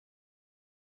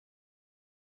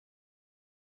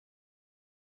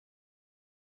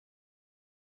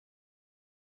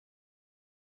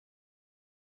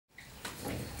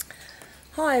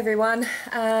Hi everyone,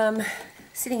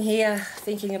 sitting here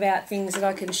thinking about things that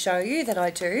I can show you that I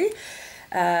do.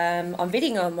 I'm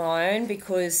recording on my own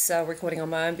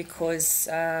because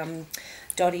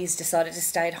Dottie's decided to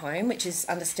stay at home, which is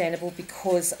understandable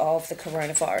because of the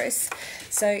coronavirus.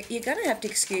 So you're going to have to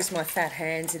excuse my fat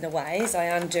hands in the way as I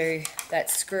undo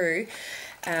that screw.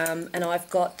 And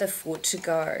I've got the foot to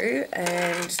go,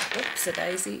 and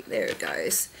oops-a-daisy, there it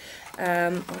goes.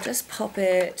 I'll just pop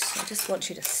it, I just want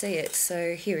you to see it.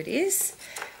 So here it is.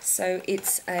 So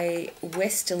it's a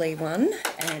Westalee one,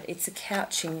 and it's a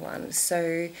couching one.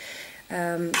 So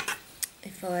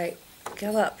if I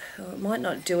go up, it might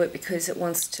not do it because it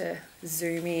wants to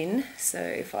zoom in. So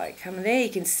if I come there, you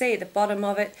can see at the bottom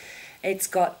of it, it's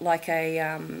got like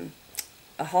a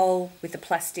hole with the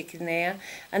plastic in there,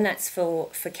 and that's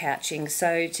for couching.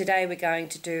 So today we're going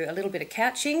to do a little bit of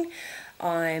couching.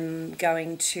 I'm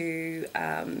going to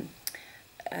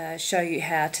show you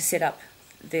how to set up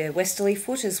the Westalee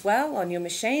foot as well on your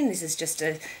machine. This is just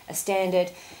a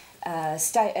standard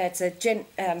it's a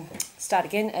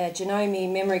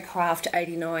Janome Memory Craft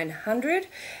 8900,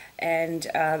 and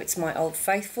it's my old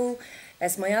faithful,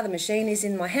 as my other machine is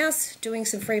in my house doing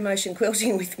some free motion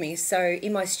quilting with me. So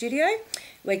in my studio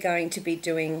we're going to be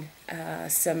doing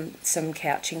some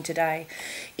couching today.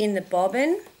 In the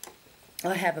bobbin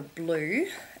I have a blue,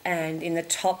 and in the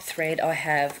top thread I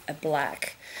have a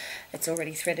black. It's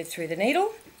already threaded through the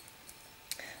needle.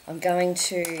 I'm going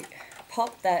to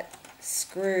pop that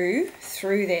screw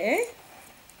through there,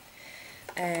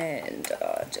 and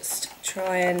I'll just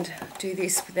try and do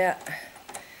this without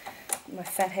my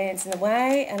fat hands in the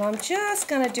way, and I'm just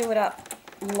going to do it up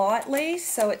lightly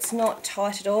so it's not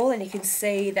tight at all, and you can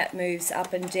see that moves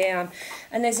up and down,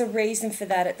 and there's a reason for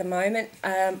that at the moment.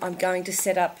 I'm going to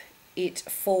set up it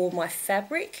for my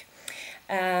fabric.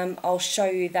 I'll show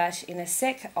you that in a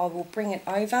sec. I will bring it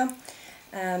over.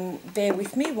 Bear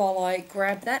with me while I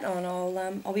grab that, and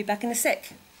I'll be back in a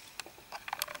sec.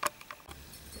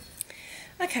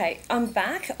 Okay, I'm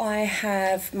back. I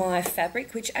have my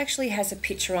fabric, which actually has a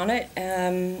picture on it,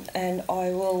 and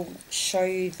I will show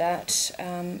you that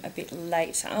a bit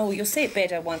later. Oh, you'll see it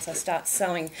better once I start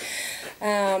sewing.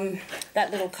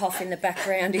 That little cough in the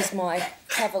background is my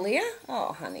Cavalier.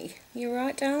 Oh, honey, you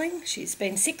right, darling? She's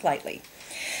been sick lately.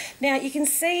 Now, you can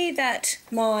see that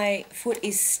my foot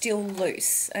is still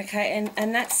loose, okay,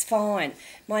 and that's fine.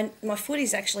 My foot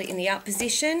is actually in the up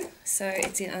position, so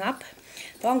it's in an up.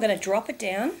 But I'm going to drop it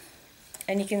down,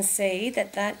 and you can see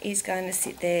that that is going to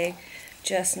sit there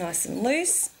just nice and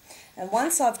loose. And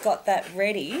once I've got that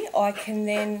ready, I can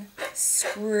then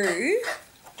screw,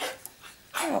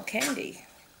 oh Candy,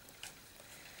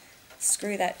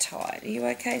 screw that tight. Are you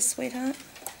okay, sweetheart?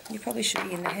 You probably should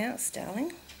be in the house,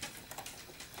 darling.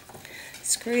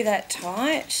 Screw that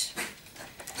tight.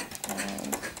 I'm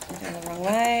going the wrong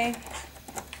way.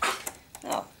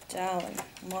 Oh, darling,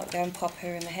 I might go and pop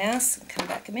her in the house and come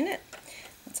back a minute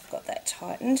once I've got that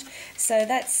tightened. So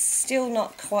that's still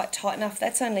not quite tight enough.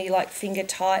 That's only like finger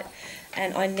tight,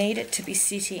 and I need it to be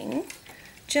sitting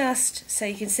just so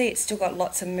you can see it's still got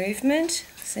lots of movement.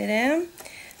 See there?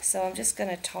 So I'm just going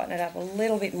to tighten it up a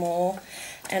little bit more,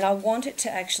 and I want it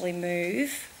to actually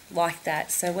move like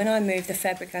that. So when I move the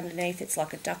fabric underneath, it's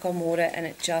like a duck on water, and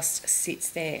it just sits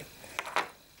there.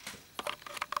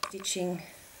 Stitching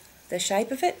the shape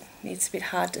of it, it's a bit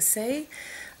hard to see.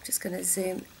 I'm just going to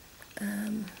zoom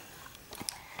in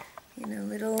a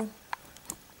little.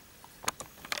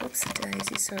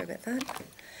 Oops-a-daisy, sorry about that.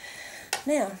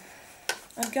 Now,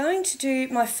 I'm going to do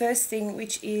my first thing,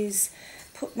 which is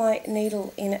put my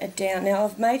needle in a down. Now,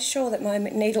 I've made sure that my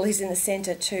needle is in the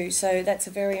center too, so that's a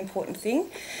very important thing.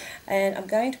 And I'm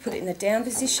going to put it in the down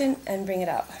position and bring it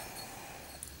up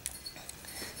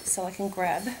so I can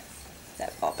grab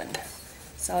that bobbin.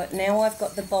 So now I've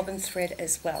got the bobbin thread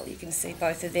as well. You can see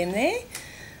both of them there.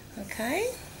 Okay.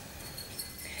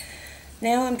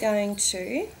 Now I'm going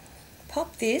to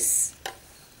pop this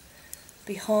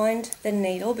behind the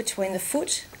needle, between the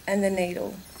foot and the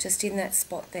needle, just in that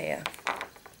spot there.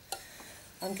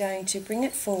 I'm going to bring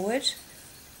it forward.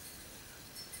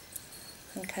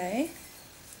 Okay.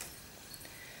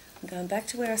 I'm going back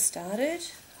to where I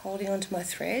started, holding onto my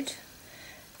thread,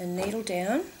 and needle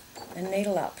down and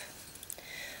needle up.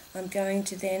 I'm going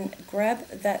to then grab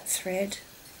that thread.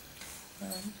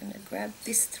 I'm going to grab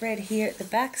this thread here at the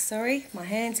back, sorry, my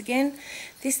hands again.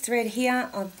 This thread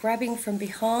here I'm grabbing from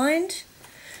behind.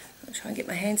 I'll try and get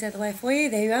my hands out of the way for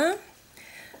you. There you are.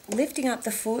 Lifting up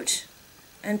the foot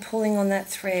and pulling on that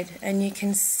thread, and you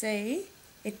can see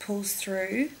it pulls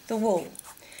through the wool.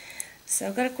 So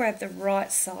I've got to grab the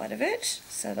right side of it,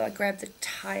 so that I grab the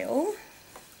tail.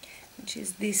 which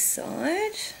is this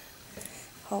side.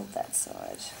 Hold that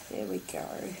side. There we go.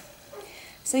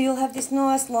 So you'll have this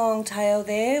nice long tail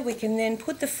there. We can then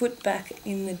put the foot back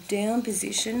in the down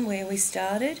position where we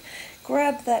started.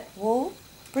 Grab that wool,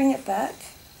 bring it back,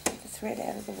 get the thread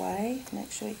out of the way.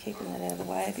 Make sure you're keeping that out of the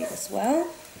way a bit as well.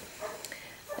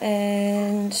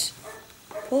 And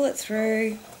pull it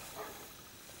through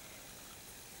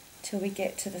till we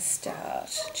get to the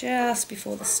start, just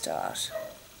before the start.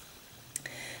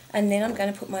 And then I'm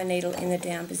going to put my needle in the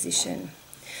down position.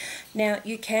 Now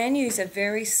you can use a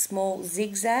very small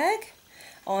zigzag.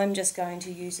 I'm just going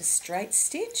to use a straight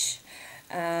stitch,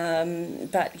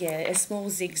 but yeah, a small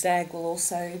zigzag will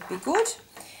also be good.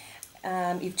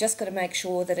 You've just got to make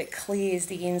sure that it clears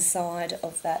the inside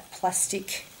of that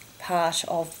plastic part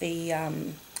of the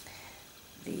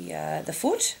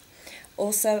foot.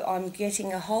 Also, I'm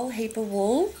getting a whole heap of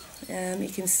wool. You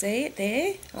can see it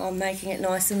there. I'm making it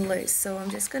nice and loose. So I'm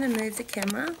just going to move the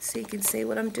camera so you can see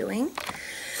what I'm doing.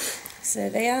 So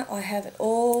there, I have it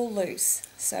all loose.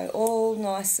 So all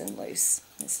nice and loose.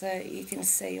 So you can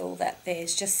see all that there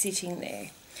is just sitting there.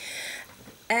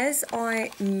 As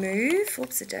I move,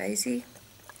 whoops a daisy.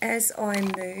 As I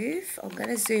move, I'm going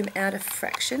to zoom out a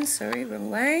fraction, sorry, wrong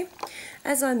way.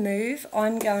 As I move,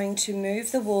 I'm going to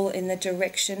move the wool in the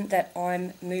direction that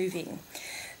I'm moving.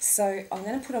 So I'm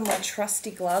going to put on my trusty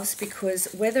gloves, because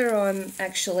whether I'm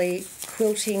actually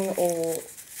quilting or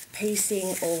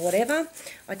piecing or whatever,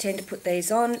 I tend to put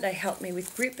these on. They help me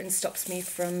with grip and stops me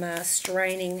from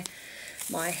straining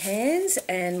my hands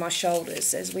and my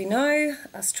shoulders. As we know,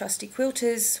 us trusty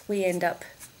quilters, we end up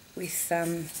with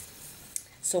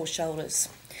sore shoulders.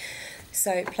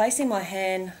 So placing my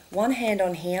hand, one hand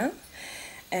on here,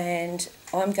 and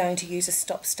I'm going to use a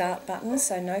stop-start button,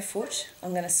 so no foot.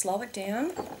 I'm going to slow it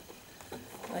down.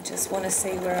 I just want to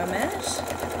see where I'm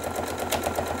at.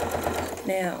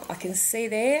 Now I can see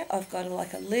there I've got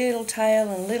like a little tail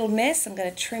and a little mess. I'm going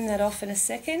to trim that off in a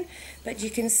second, but you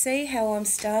can see how I'm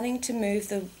starting to move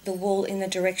the wool in the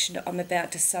direction that I'm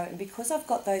about to sew, and because I've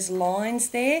got those lines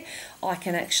there, I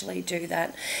can actually do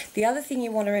that. The other thing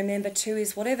you want to remember too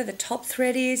is whatever the top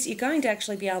thread is, you're going to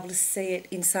actually be able to see it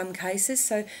in some cases,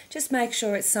 so just make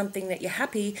sure it's something that you're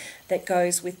happy that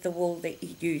goes with the wool that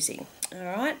you're using.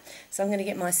 Alright, so I'm going to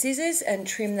get my scissors and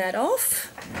trim that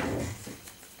off.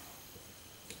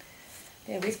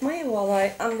 Bear with me while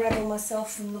I unravel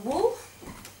myself from the wool.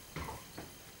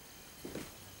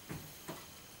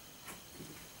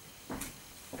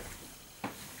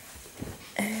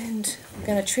 And I'm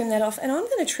going to trim that off, and I'm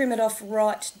going to trim it off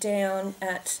right down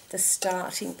at the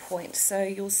starting point. So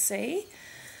you'll see,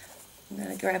 I'm going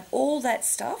to grab all that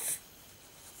stuff,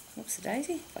 oops a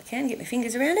daisy, if I can get my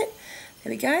fingers around it,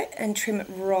 there we go, and trim it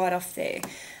right off there.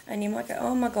 And you might go,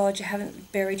 oh my God, you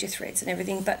haven't buried your threads and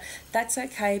everything, but that's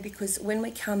okay, because when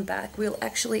we come back, we'll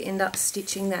actually end up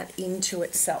stitching that into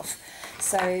itself.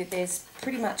 So there's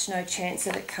pretty much no chance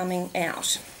of it coming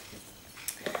out.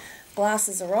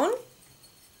 Glasses are on.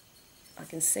 I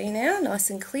can see now,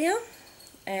 nice and clear.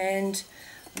 And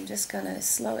I'm just going to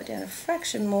slow it down a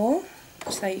fraction more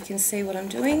so you can see what I'm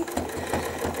doing.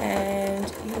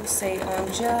 And you'll see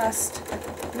I'm just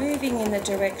moving in the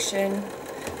direction,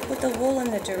 put the wool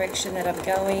in the direction that I'm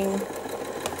going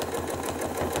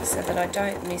so that I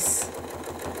don't miss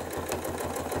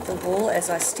the wool as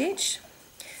I stitch.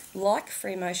 Like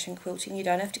free motion quilting, you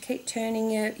don't have to keep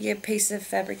turning your piece of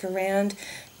fabric around.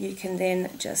 You can then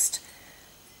just,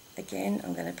 again,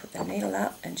 I'm going to put the needle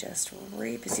up and just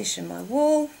reposition my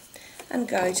wool and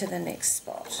go to the next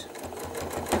spot.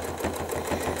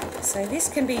 So this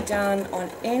can be done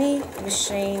on any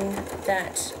machine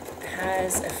that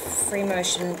has a free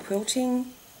motion quilting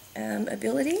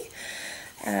ability.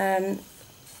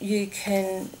 You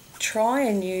can try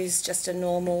and use just a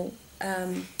normal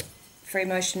free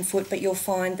motion foot, but you'll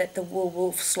find that the wool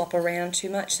will slop around too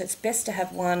much. So it's best to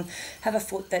have a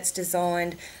foot that's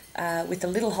designed with a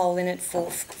little hole in it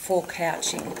for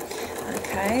couching.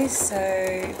 Okay,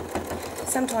 so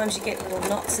sometimes you get little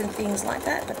knots and things like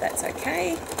that, but that's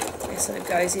okay. It sort of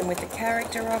goes in with the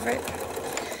character of it,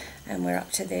 and we're up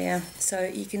to there. So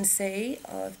you can see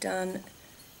I've done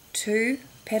 2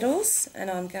 petals,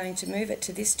 and I'm going to move it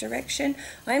to this direction.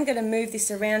 I am going to move this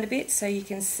around a bit so you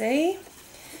can see,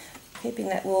 keeping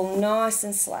that wool nice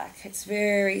and slack. It's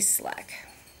very slack.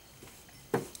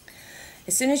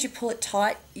 As soon as you pull it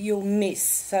tight, you'll miss,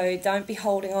 so don't be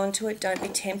holding on to it, don't be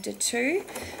tempted to.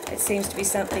 It seems to be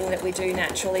something that we do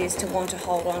naturally, is to want to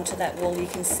hold on to that wool. You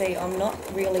can see I'm not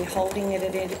really holding it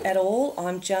at all,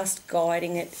 I'm just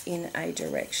guiding it in a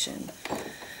direction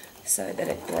so that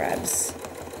it grabs.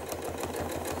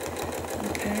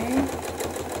 Okay.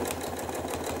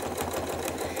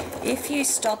 If you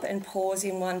stop and pause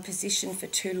in one position for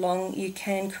too long, you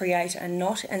can create a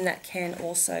knot, and that can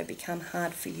also become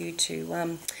hard for you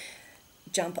to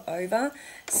jump over.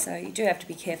 So you do have to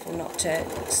be careful not to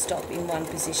stop in one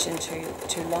position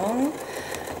too long.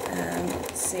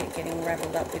 See it getting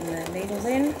ravelled up in the needle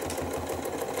then.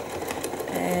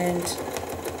 And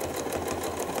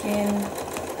again,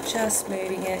 just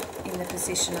moving it in the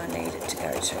position I need it to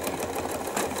go to.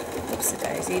 Oops, a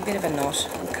daisy, a bit of a knot.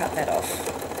 I'll cut that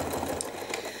off.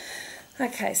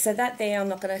 Okay, so that there I'm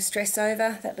not going to stress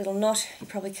over, that little knot. You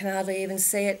probably can hardly even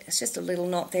see it. It's just a little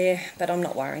knot there, but I'm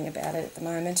not worrying about it at the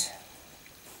moment.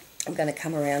 I'm going to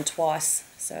come around twice,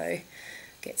 so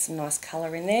get some nice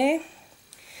colour in there.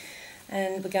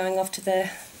 And we're going off to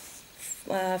the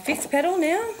fifth petal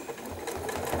now.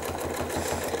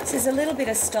 So there's a little bit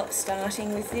of stop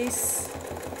starting with this,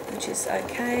 which is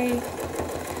okay.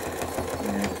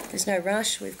 There's no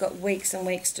rush. We've got weeks and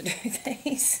weeks to do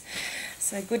these.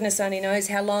 So goodness only knows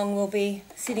how long we'll be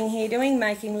sitting here doing,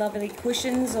 making lovely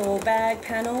cushions or bag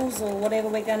panels or whatever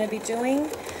we're going to be doing.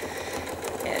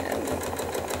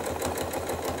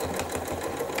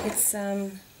 It's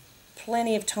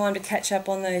plenty of time to catch up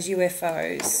on those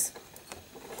UFOs.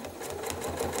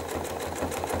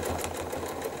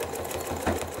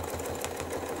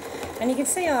 And you can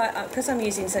see, because I'm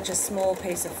using such a small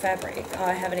piece of fabric,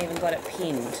 I haven't even got it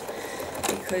pinned,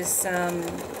 because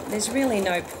there's really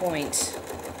no point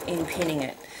in pinning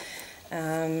it.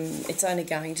 It's only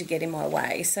going to get in my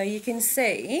way. So you can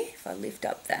see, if I lift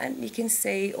up that, you can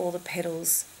see all the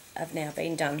petals have now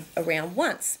been done around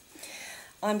once.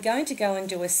 I'm going to go and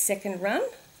do a second run,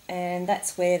 and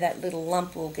that's where that little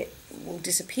lump will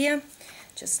disappear.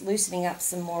 Just loosening up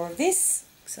some more of this,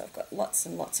 so I've got lots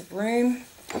and lots of room,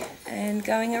 and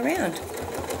going around.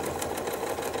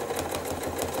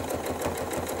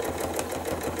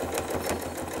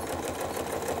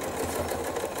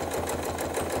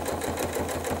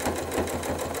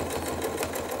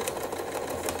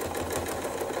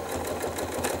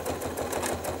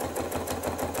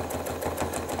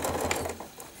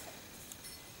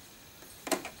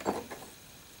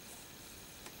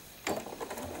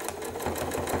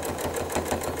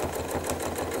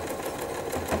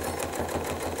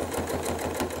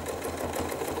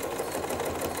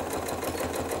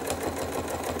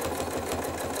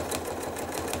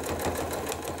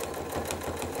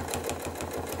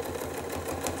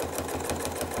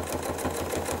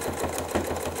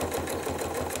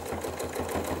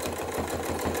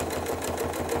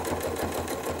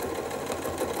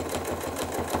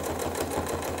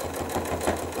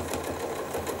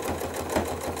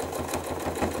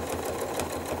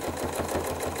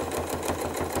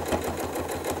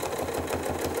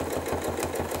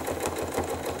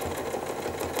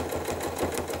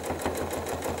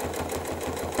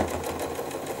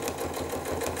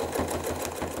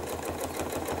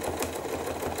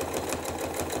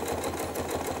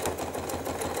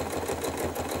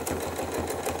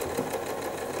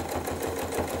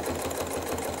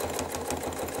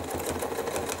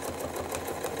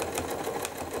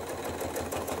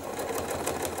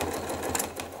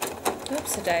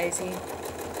 Oops, a daisy.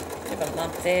 Bit of a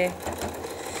lump there.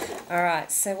 Alright,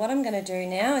 so what I'm going to do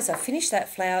now is I've finished that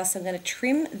flower, so I'm going to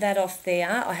trim that off there.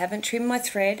 I haven't trimmed my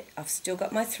thread. I've still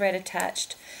got my thread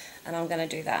attached, and I'm going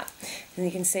to do that. And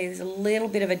you can see there's a little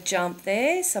bit of a jump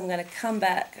there, so I'm going to come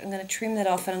back, I'm going to trim that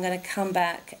off, and I'm going to come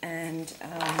back and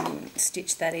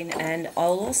stitch that in, and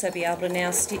I'll also be able to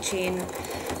now stitch in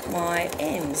my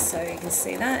ends, so you can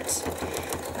see that.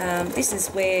 This is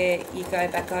where you go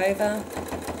back over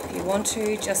if you want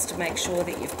to, just to make sure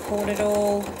that you've caught it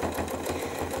all.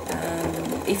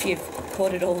 If you've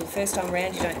caught it all the first time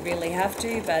around, you don't really have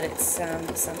to, but it's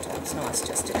sometimes nice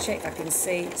just to check. I can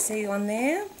see one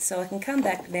there, so I can come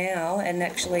back now and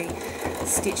actually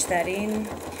stitch that in.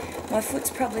 My foot's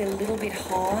probably a little bit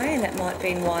high, and that might have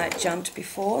been why it jumped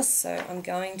before, so I'm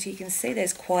going to, you can see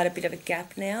there's quite a bit of a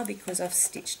gap now because I've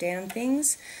stitched down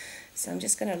things. So I'm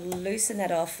just going to loosen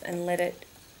that off and let it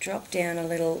drop down a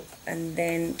little and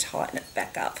then tighten it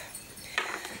back up.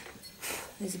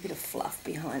 There's a bit of fluff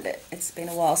behind it. It's been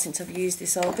a while since I've used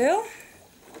this old girl.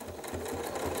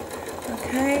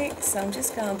 Okay, so I'm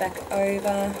just going back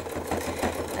over,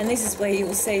 and this is where you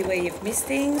will see where you've missed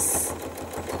things,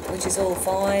 which is all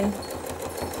fine.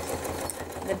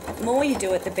 The more you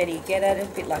do it, the better you get at it,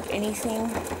 a bit like anything.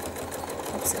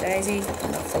 Oops, a daisy,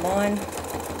 and off the line.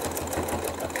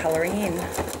 Got colouring in.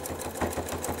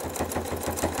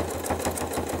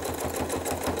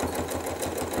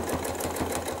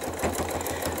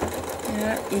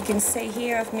 You can see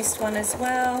here I've missed one as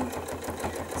well,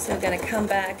 so we're going to come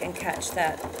back and catch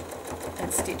that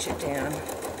and stitch it down.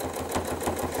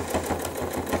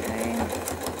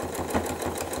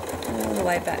 all the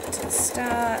way back to the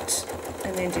start,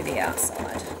 and then do the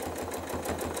outside.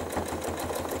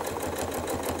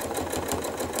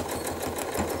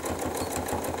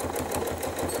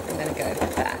 I'm going to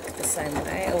go back the same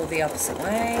way, or the opposite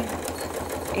way.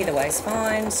 Either way is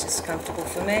fine, it's just comfortable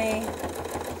for me.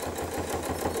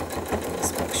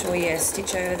 Just make sure you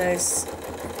stitch over those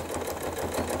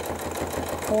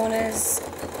corners.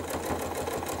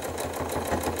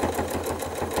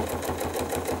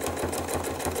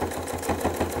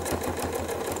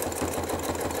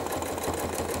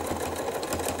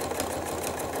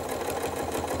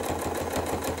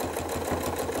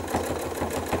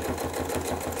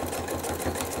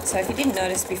 So if you didn't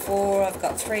notice before, I've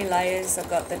got 3 layers. I've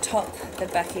got the top, the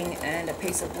backing, and a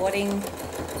piece of wadding,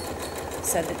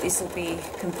 so that this will be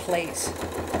complete.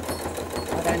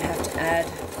 I don't have to add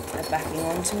a backing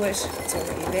onto it, it's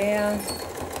already there.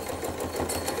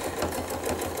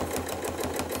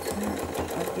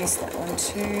 I've missed that one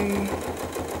too.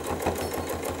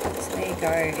 So there you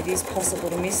go, it is possible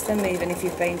to miss them even if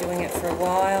you've been doing it for a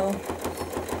while.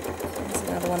 There's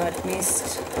another one I'd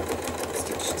missed.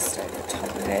 Stitch just over the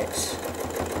top of it.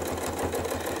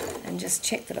 And just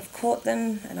check that I've caught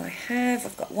them, and I have.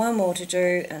 I've got one more to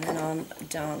do, and then I'm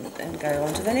done and go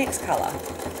on to the next colour.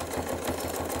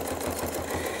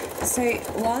 So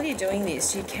while you're doing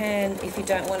this, you can, if you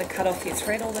don't want to cut off your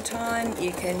thread all the time,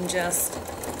 you can just,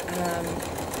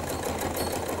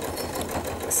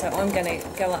 so I'm going to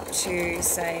go up to,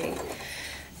 say,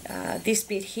 this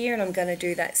bit here, and I'm going to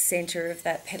do that centre of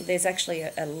that petal. There's actually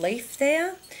a leaf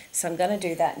there, so I'm going to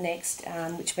do that next,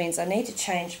 which means I need to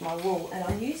change my wool, and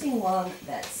I'm using one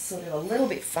that's sort of a little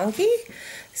bit funky,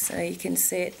 so you can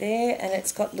see it there, and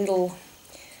it's got little,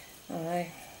 I don't know,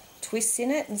 twists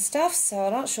in it and stuff, so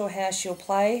I'm not sure how she'll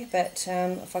play, but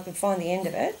if I can find the end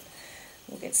of it,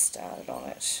 we'll get started on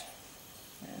it.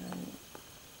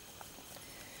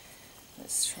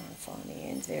 Let's try and find the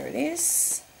end. There it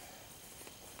is.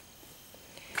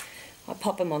 I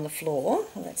pop them on the floor,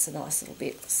 and that's a nice little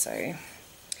bit. So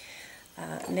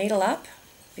needle up,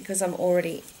 because I'm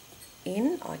already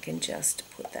in, I can just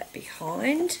put that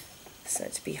behind, so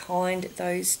it's behind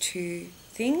those 2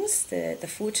 things, the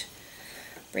foot.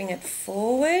 Bring it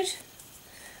forward.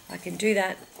 I can do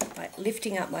that by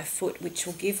lifting up my foot, which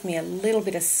will give me a little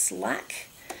bit of slack,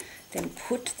 then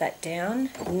put that down,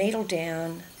 needle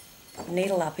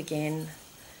up again,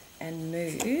 and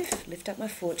move, lift up my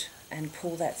foot and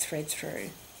pull that thread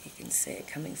through. You can see it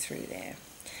coming through there.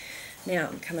 Now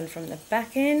I'm coming from the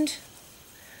back end.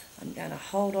 I'm going to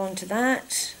hold on to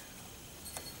that.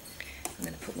 I'm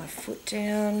going to put my foot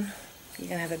down. You're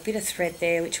going to have a bit of thread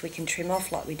there which we can trim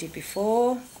off like we did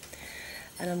before.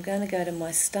 And I'm going to go to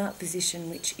my start position,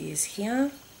 which is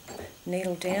here.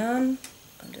 Needle down.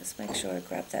 I'll just make sure I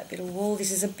grab that bit of wool.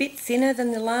 This is a bit thinner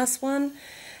than the last one,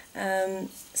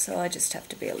 so I just have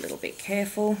to be a little bit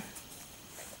careful.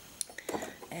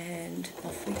 And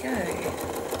off we go.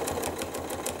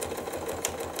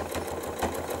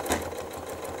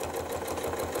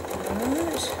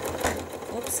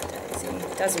 Oops,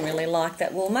 Daisy doesn't really like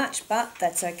that wool much, but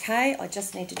that's okay. I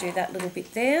just need to do that little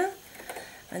bit there,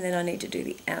 and then I need to do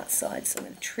the outside, so I'm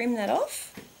going to trim that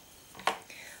off.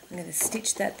 I'm going to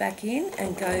stitch that back in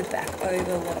and go back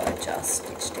over what I just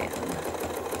stitched down.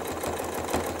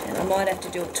 And I might have to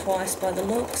do it twice by the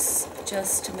looks,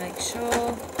 just to make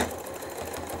sure.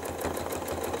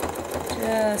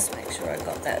 Just make sure I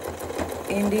got that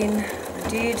end in. I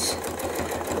did.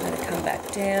 I'm going to come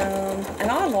back down, and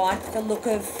I like the look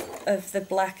of the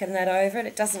black and that over it.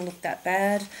 It doesn't look that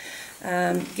bad.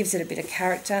 Gives it a bit of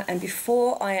character. And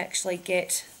before I actually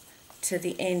get to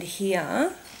the end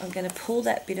here, I'm going to pull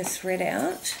that bit of thread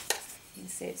out. You can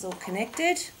see it's all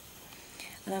connected,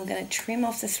 and I'm going to trim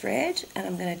off the thread, and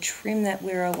I'm going to trim that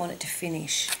where I want it to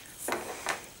finish.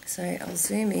 So I'll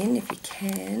zoom in if you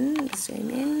can.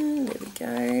 Zoom in, there we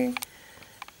go,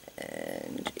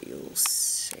 and you'll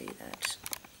see that.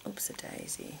 Oops a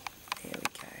daisy, there we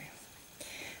go.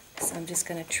 So I'm just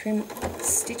going to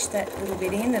stitch that little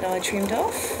bit in that I trimmed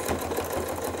off,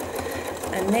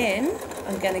 and then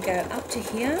I'm going to go up to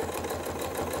here,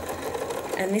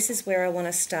 and this is where I want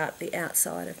to start. The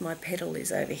outside of my petal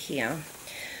is over here.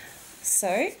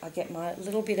 So I get my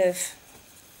little bit of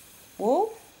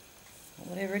wool, or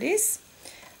whatever it is,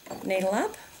 needle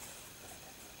up,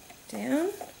 down,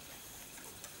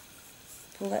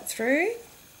 pull that through,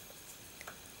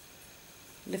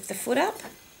 lift the foot up,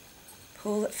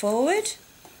 pull it forward,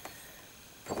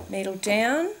 needle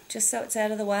down just so it's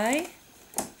out of the way,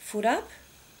 foot up,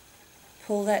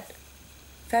 pull that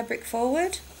fabric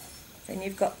forward, then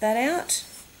you've got that out,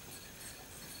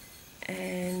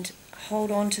 and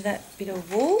hold on to that bit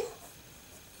of wool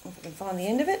if I can find the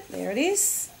end of it, there it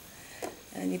is.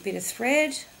 And your bit of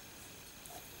thread,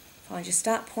 find your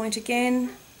start point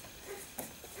again,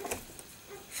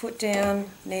 foot down,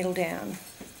 needle down.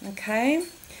 Okay,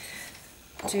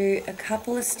 do a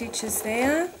couple of stitches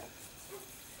there,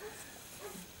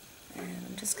 and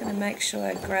I'm just going to make sure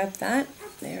I grab that.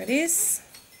 There it is.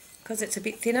 Because it's a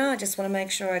bit thinner, I just want to make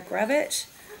sure I grab it.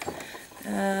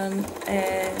 And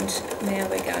now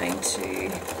we're going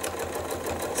to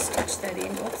stitch that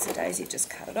in. Oops, the daisy just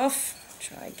cut it off.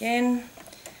 Try again.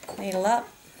 Needle up,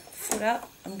 foot up.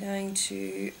 I'm going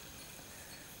to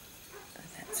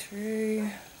put that through.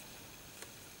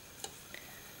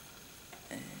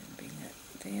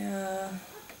 Down,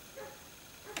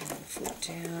 and foot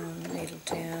down, needle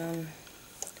down,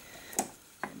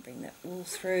 and bring that wool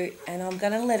through, and I'm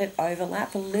going to let it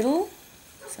overlap a little,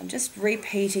 so I'm just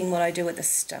repeating what I do at the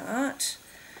start.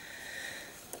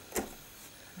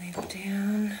 Needle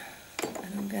down,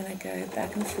 and I'm going to go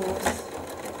back and forth.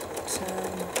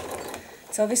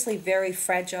 It's obviously very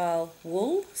fragile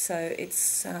wool, so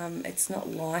it's not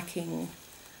liking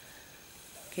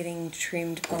getting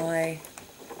trimmed by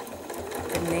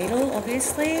the needle,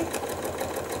 obviously.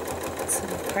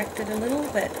 Sort of cracked it a little,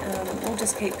 but we'll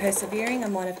just keep persevering. I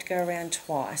might have to go around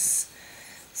twice.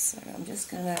 So I'm just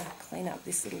going to clean up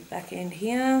this little back end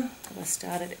here that I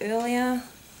started earlier.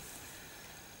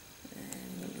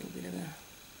 And a little bit of a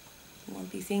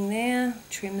lumpy thing there.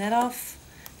 Trim that off.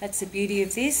 That's the beauty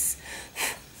of this.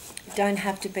 You don't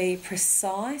have to be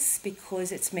precise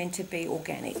because it's meant to be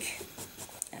organic.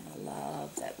 And I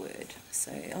love that word.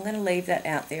 So I'm going to leave that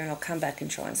out there and I'll come back and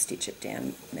try and stitch it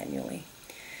down manually.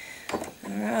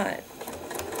 Alright.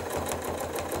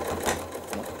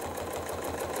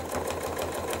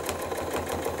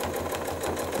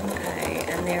 Okay,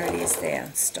 and there it is there,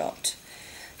 stopped.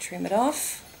 Trim it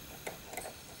off.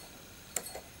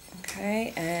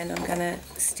 Okay, and I'm going to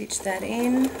stitch that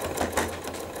in. And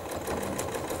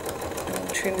I'll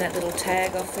trim that little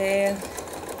tag off there.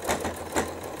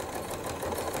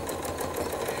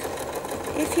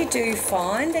 If you do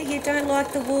find that you don't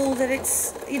like the wool, that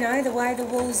it's, you know, the way the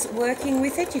wool's working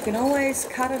with it, you can always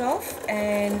cut it off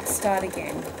and start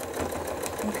again.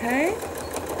 Okay?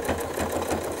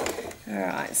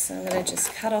 Alright, so I'm going to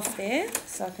just cut off there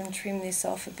so I can trim this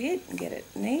off a bit and get it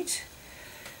neat.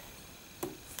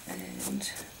 And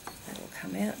that'll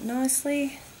come out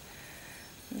nicely.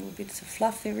 Little bits of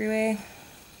fluff everywhere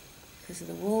because of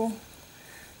the wool.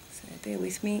 So bear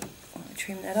with me while I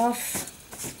trim that off.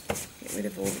 Get rid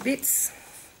of all the bits.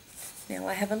 Now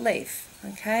I have a leaf,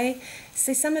 okay?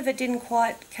 See, some of it didn't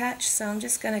quite catch, so I'm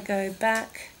just going to go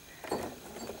back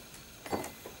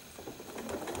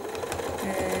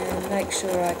and make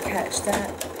sure I catch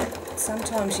that.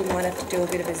 Sometimes you might have to do a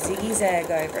bit of a zigzag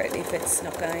over it if it's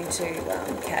not going to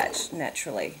catch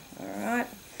naturally, alright?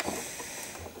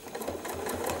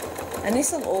 And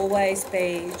this will always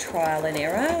be trial and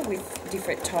error with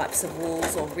different types of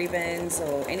wools or ribbons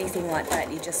or anything like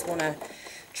that. You just want to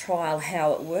trial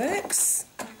how it works.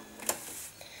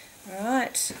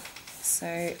 Alright,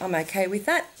 so I'm okay with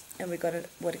that, and we've got a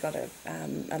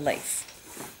leaf.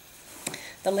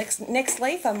 The next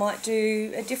leaf I might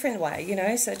do a different way, you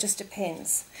know, so it just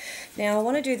depends. Now I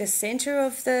want to do the centre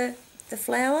of the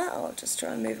flower. I'll just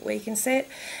try and move it where you can see it.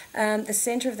 The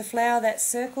centre of the flower, that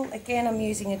circle, again I'm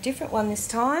using a different one this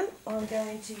time. I'm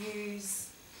going to use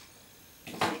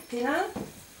a bit thinner,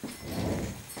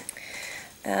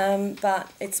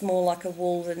 but it's more like a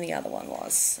wool than the other one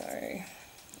was. So,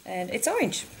 and it's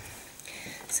orange.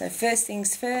 So first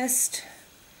things first,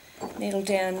 needle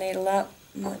down, needle up.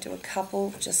 Might do a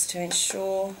couple just to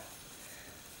ensure,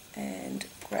 and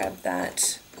grab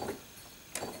that.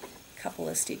 Couple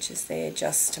of stitches there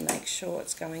just to make sure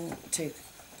it's going to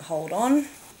hold on,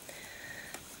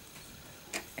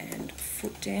 and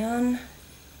foot down,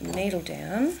 needle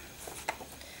down.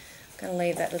 I'm going to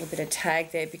leave that little bit of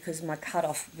tag there because my cut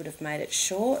off would have made it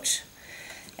short,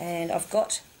 and I've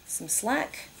got some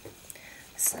slack,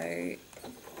 so I'm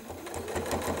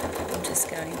just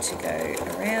going to go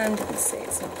around and see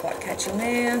it's not quite catching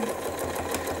there.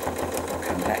 I'll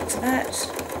come back to that.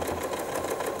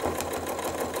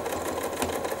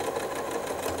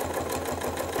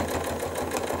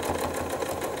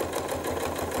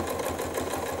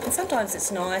 Sometimes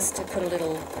it's nice to put a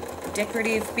little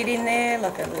decorative bit in there,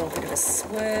 like a little bit of a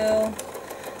swirl,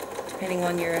 depending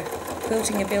on your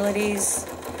quilting abilities,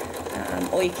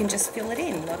 or you can just fill it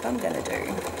in like I'm going to do.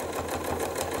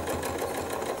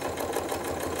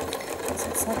 So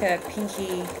it's like a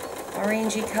pinky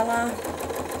orangey colour.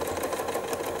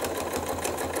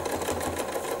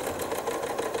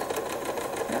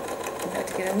 I'm about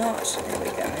to get a knot. There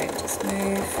we go. Just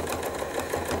move.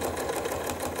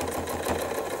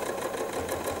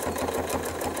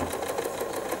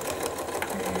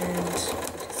 And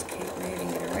just keep moving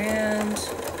it around.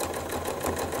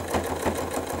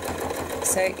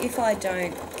 So if I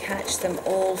don't catch them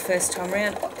all first time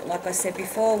around, like I said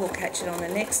before, we'll catch it on the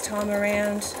next time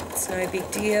around. It's no big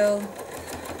deal.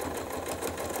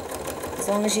 As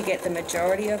long as you get the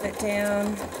majority of it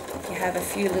down. If you have a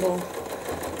few little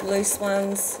loose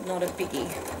ones, not a biggie.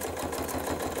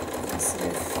 You sort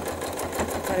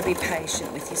of got to be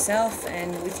patient with yourself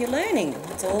and with your learning.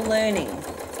 It's all learning.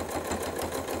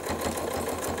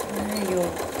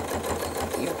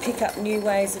 You'll pick up new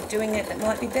ways of doing it that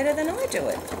might be better than I do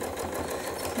it.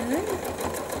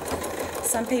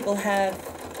 Some people have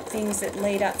things that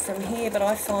lead up from here, but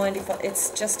I find if it's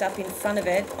just up in front of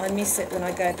it, I miss it when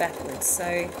I go backwards. So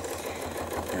you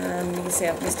can see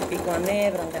I've missed a big one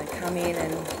there, but I'm going to come in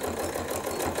and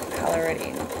colour it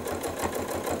in.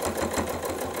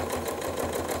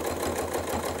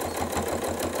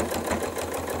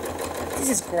 This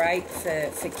is great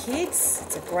for kids.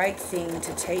 It's a great thing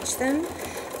to teach them.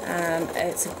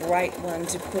 It's a great one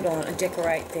to put on and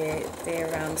decorate their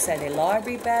say their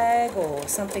library bag or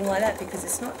something like that, because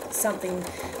it's not something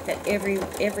that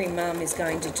every mum is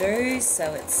going to do.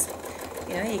 So it's,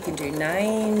 you know, you can do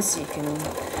names, you can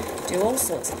do all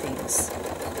sorts of things.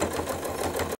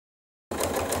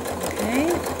 Okay,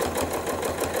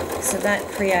 so that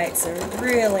creates a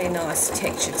really nice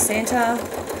textured centre.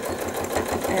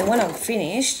 And when I'm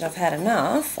finished, I've had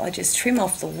enough, I just trim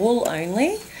off the wool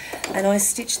only and I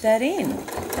stitch that in. Look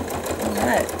at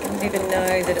that, you didn't even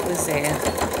know that it was there.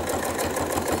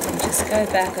 And just go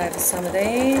back over some of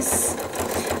these.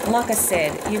 And like I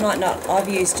said, you might not, I've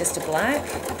used just a black,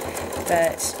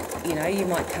 but you know, you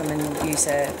might come and use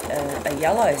a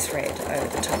yellow thread over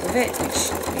the top of it,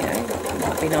 which, you know,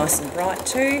 might be nice and bright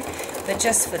too. But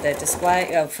just for the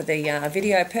display, for the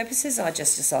video purposes, I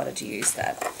just decided to use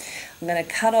that. I'm going to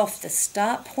cut off the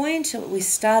start point that we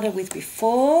started with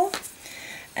before,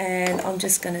 and I'm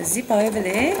just going to zip over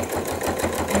there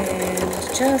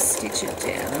and just stitch it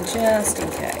down, just in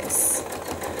case.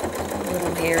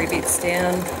 Little hairy bits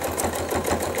down.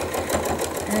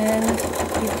 And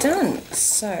you're done.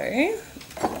 So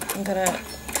I'm going to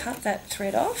cut that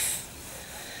thread off,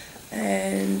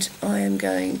 and I am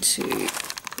going to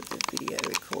put the video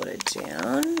recorder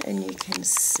down, and you can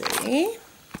see,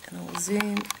 and I'll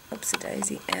zoom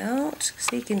oopsie-daisy out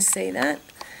so you can see that.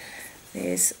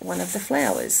 There's one of the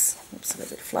flowers. Oops, a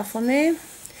little bit of fluff on there.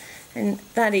 And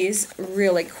that is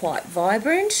really quite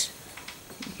vibrant.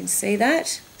 You can see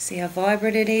that. See how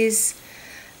vibrant it is.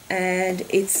 And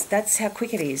that's how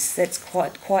quick it is. That's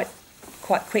quite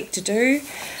quick to do.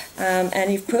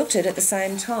 And you've quilted at the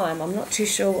same time. I'm not too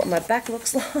sure what my back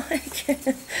looks like.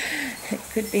 It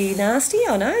could be nasty,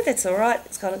 I know, that's alright.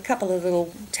 It's got a couple of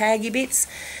little taggy bits,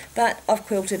 but I've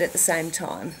quilted at the same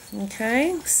time.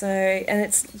 Okay, so, and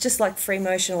it's just like free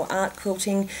motion or art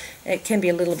quilting. It can be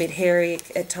a little bit hairy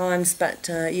at times, but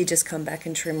you just come back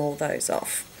and trim all those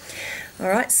off.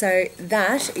 Alright, so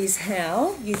that is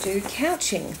how you do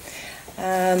couching.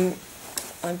 I'm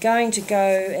going to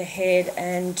go ahead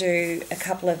and do a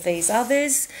couple of these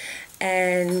others,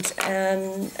 and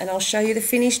I'll show you the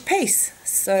finished piece.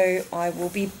 So I will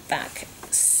be back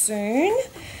soon.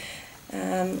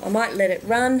 I might let it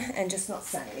run and just not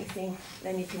say anything,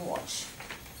 then you can watch.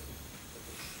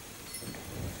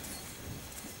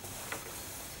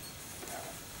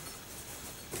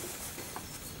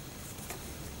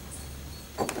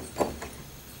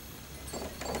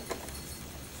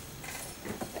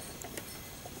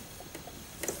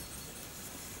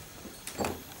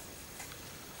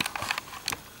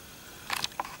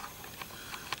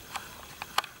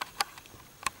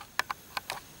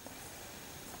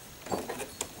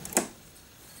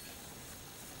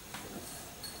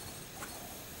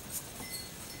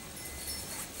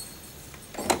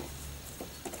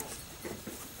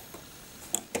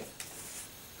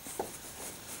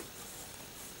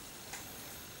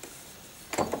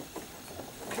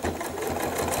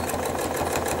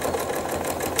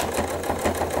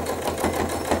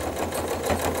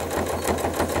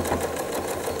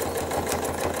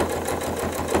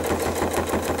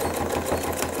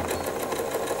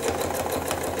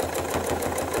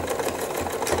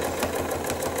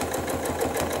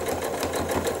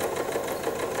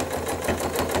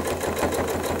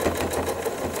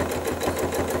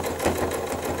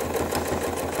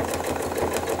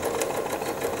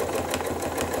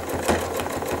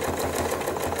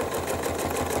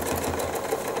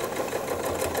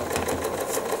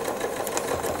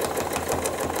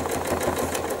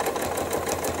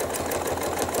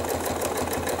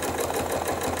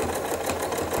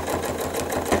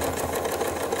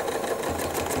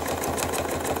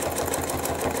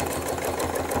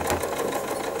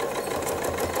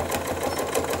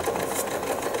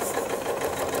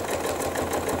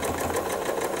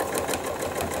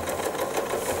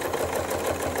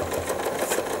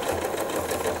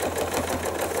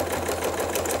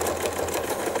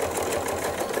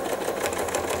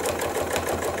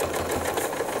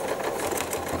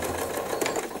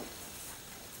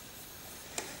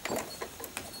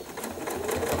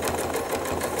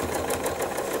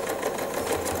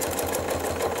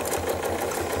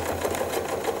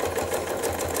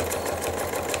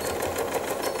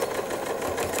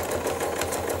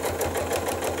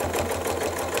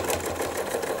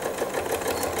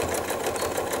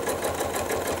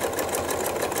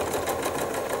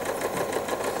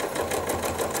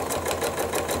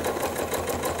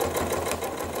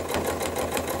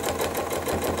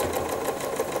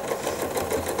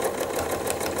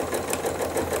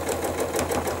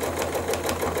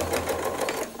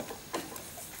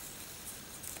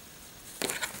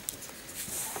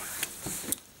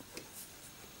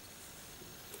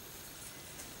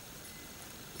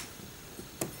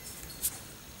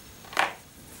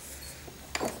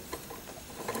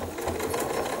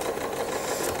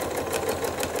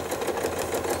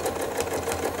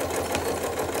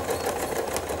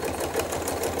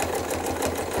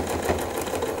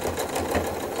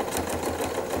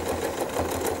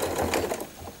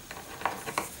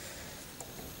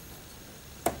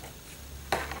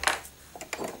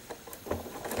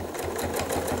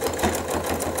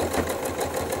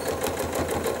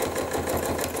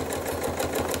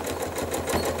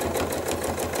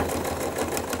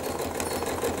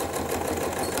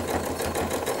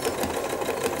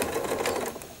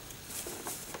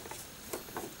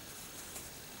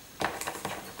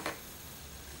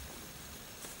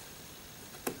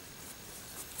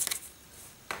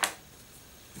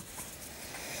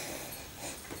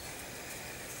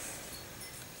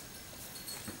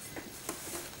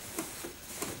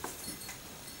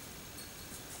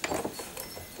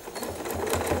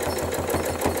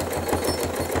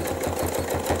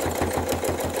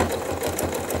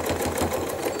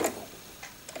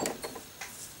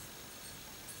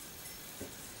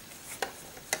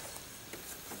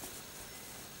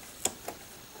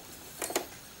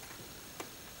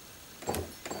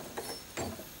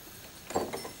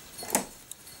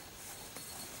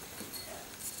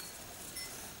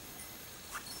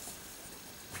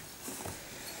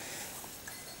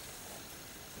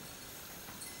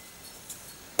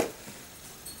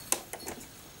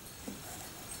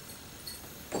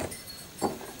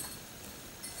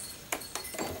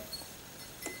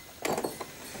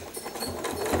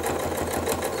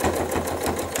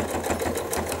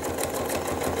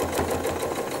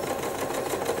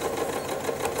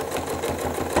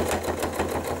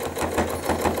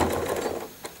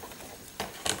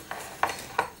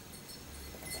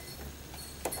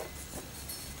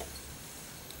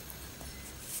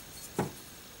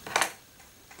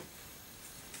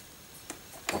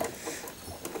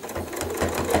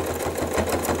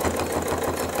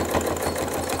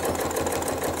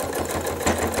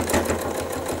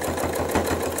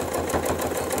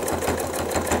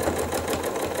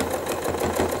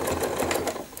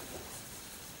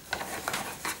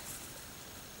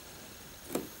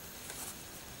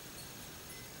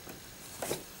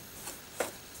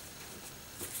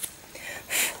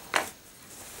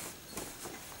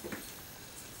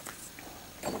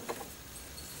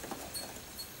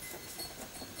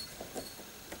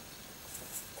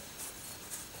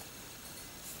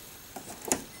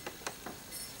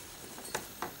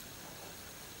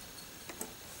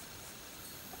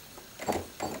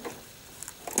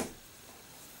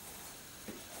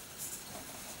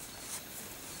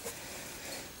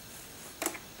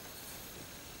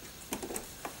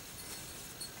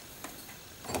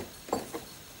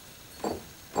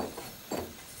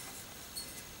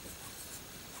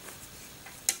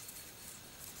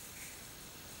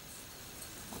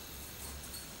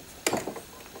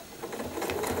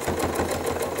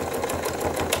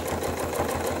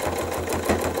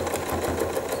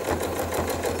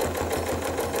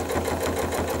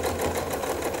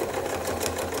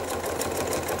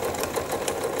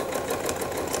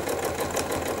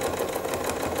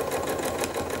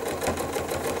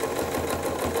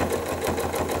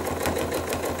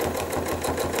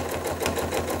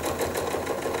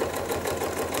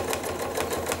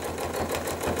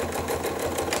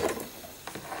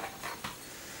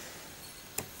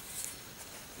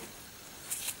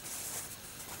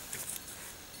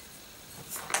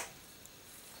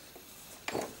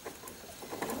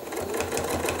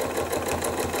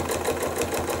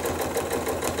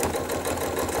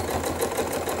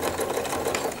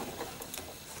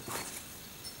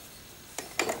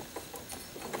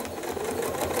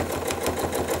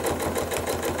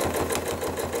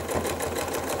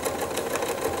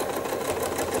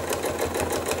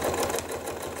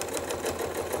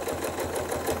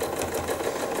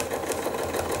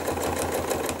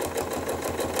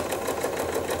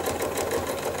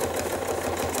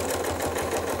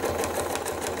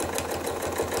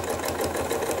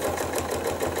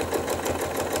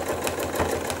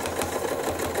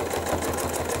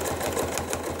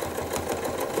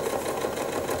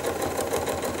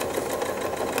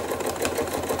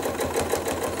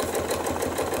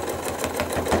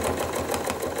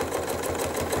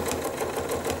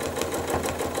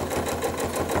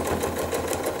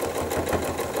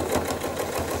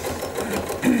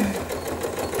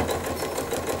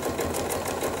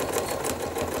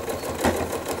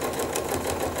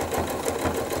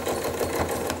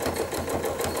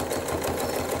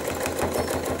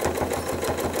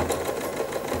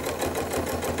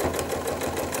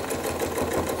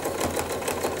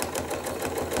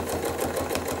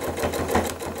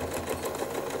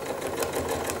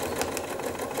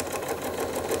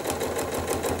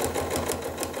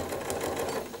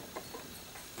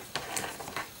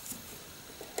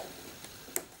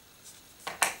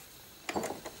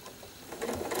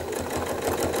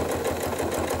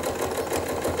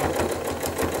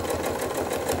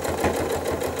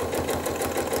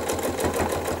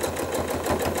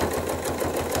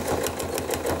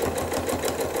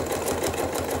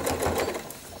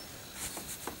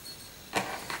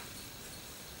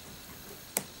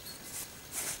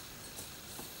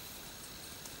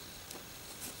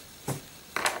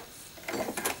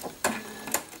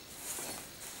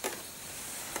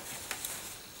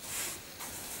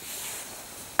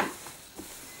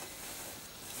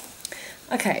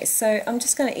 Okay, so I'm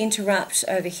just going to interrupt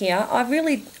over here.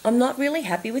 I'm not really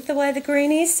happy with the way the green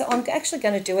is, so I'm actually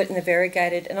going to do it in the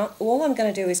variegated, and all I'm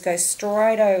going to do is go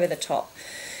straight over the top.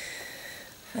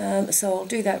 So I'll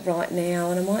do that right now,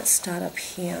 and I might start up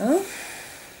here.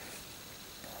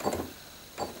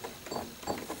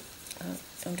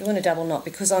 I'm doing a double knot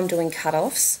because I'm doing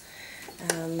cut-offs.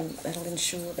 That'll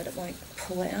ensure that it won't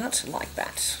pull out like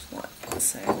that.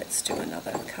 So let's do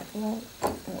another couple.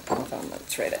 Oh, I'm going to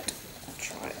thread it. I'll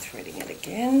try threading it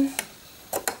again.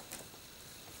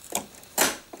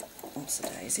 Oops, a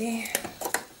daisy.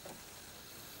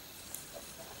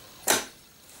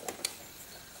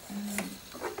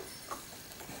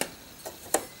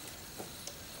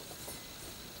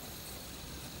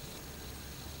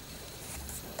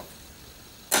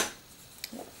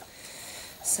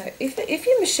 So if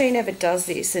your machine ever does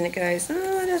this and it goes,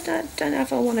 oh, I don't know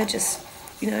if I want to just,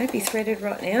 be threaded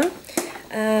right now,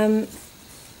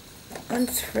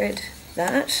 unthread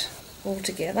that all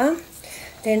together,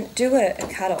 then do a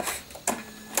cut off,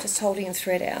 just holding the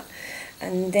thread out,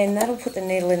 and then that'll put the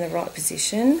needle in the right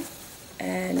position,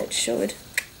 and it should,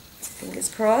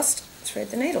 fingers crossed, thread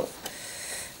the needle.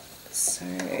 So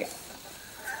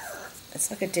it's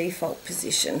like a default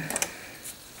position.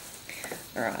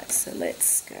 Alright, so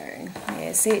let's go.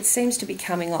 Yeah, see, it seems to be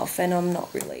coming off, and I'm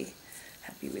not really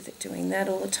happy with it doing that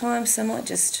all the time, so I might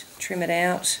just trim it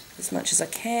out as much as I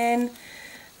can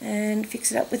and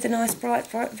fix it up with a nice bright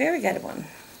variegated one.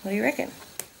 What do you reckon?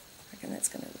 I reckon that's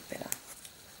going to look better.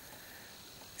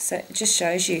 So it just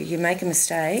shows you make a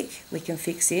mistake, we can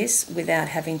fix this without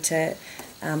having to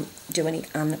do any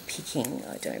unpicking.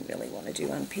 I don't really want to do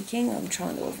unpicking, I'm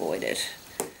trying to avoid it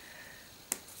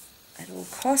at all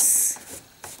costs.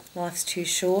 Life's too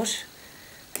short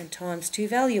and time's too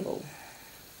valuable.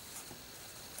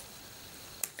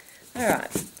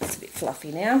 Alright, it's a bit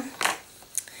fluffy now.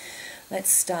 Let's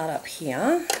start up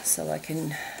here so I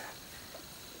can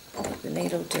put the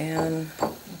needle down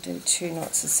and do 2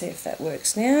 knots and see if that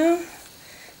works now.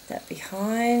 That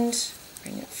behind,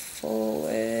 bring it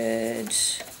forward,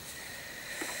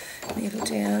 needle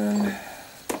down,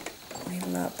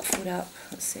 needle up, foot up.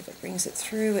 Let's see if it brings it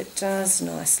through. It does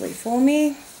nicely for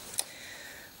me.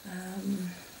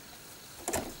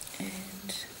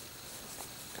 And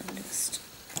I'll just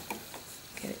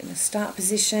get it in a start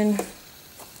position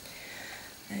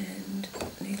and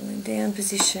needle in down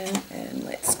position, and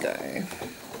let's go.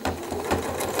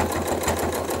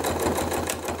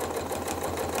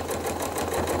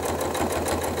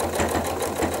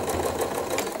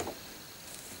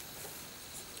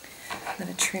 I'm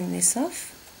going to trim this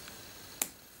off.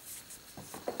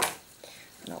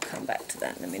 And I'll come back to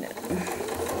that in a minute.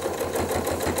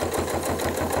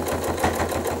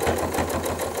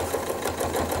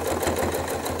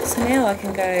 So now I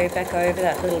can go back over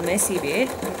that little messy bit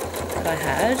that I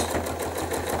had.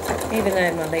 Even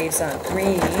though my leaves aren't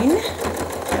green,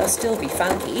 they'll still be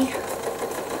funky.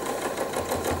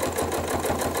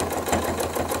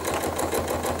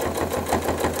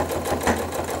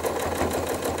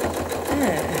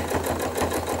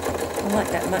 I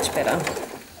like that much better.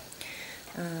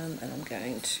 And I'm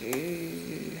going to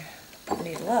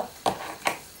needle up. I'm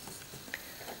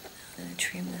going to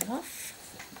trim that off.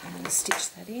 I'm going to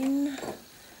stitch that in.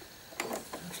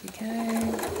 Off you go.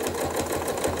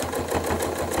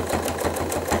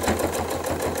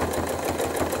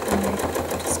 And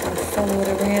I'm just going to follow it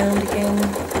around again.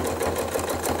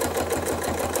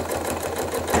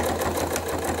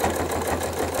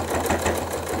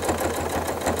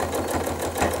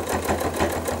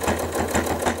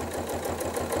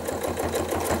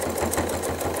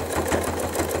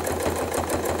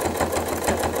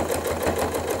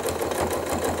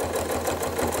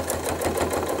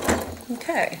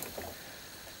 Okay,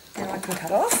 now I can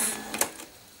cut off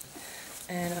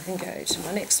and I can go to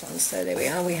my next one. So there we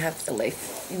are, we have the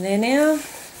leaf in there now.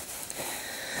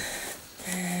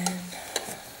 And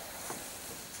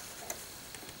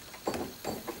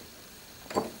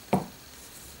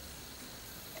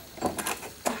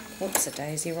oops, a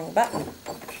daisy, wrong button.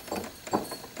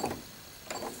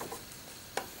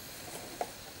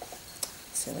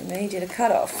 Silly me, did a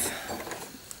cut off.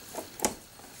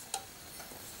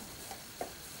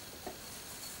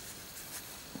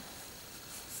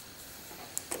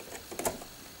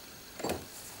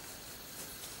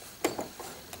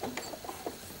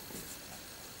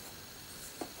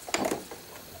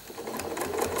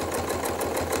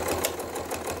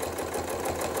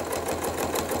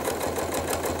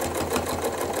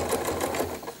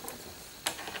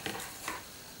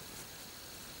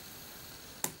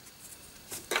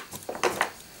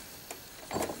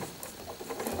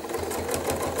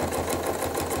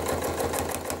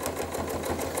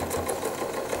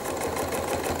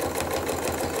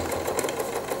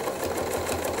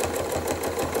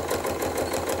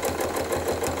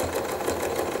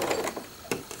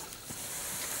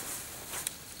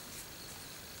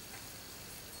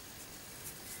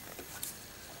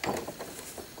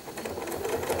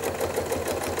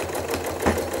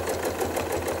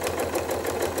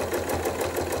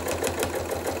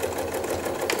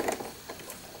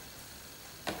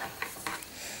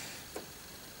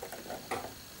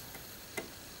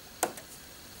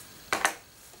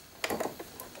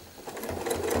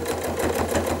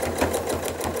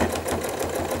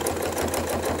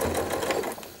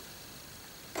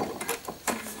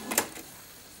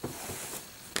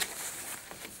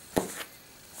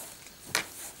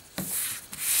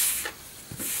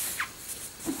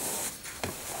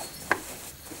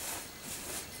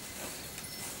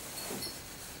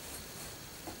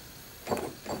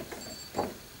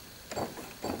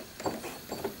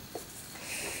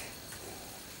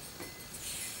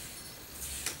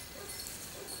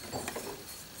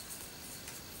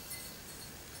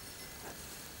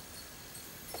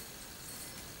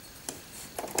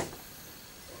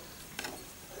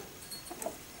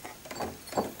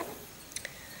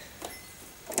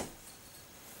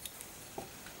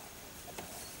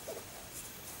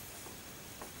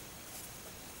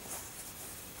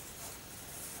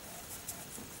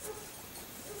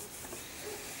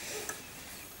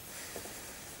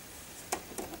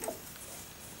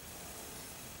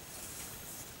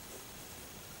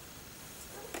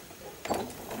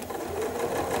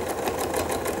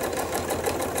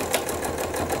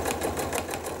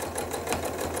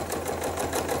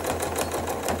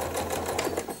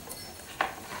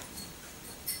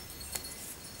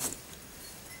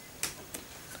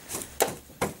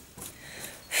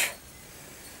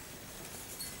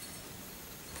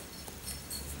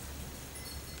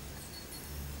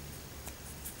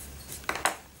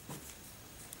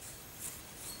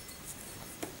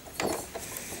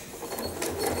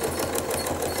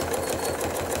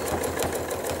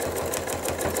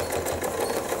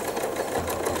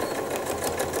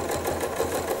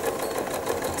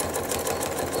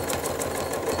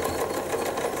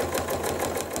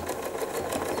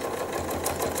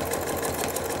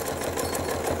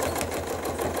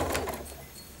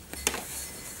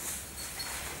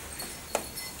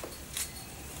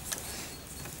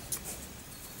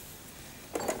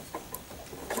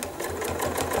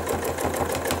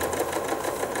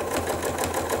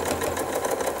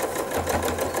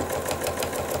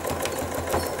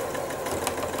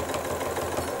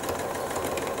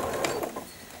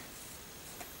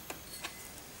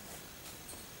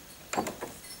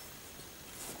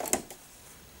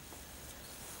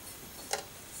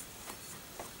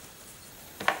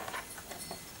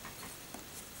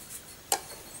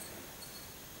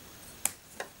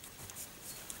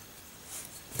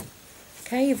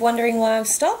 Okay, you're wondering why I've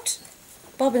stopped?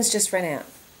 Bobbin's just ran out.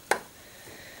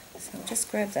 So I'll just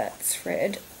grab that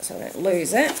thread so I don't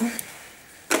lose it.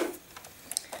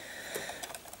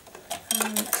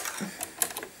 I'm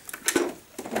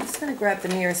just going to grab the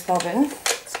nearest bobbin.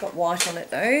 It's got white on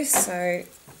it though, so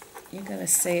you're going to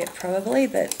see it probably,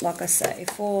 but like I say,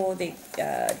 for the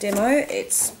demo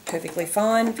it's perfectly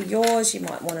fine. For yours, you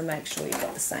might want to make sure you've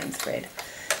got the same thread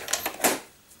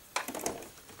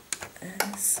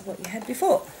as what you had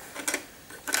before.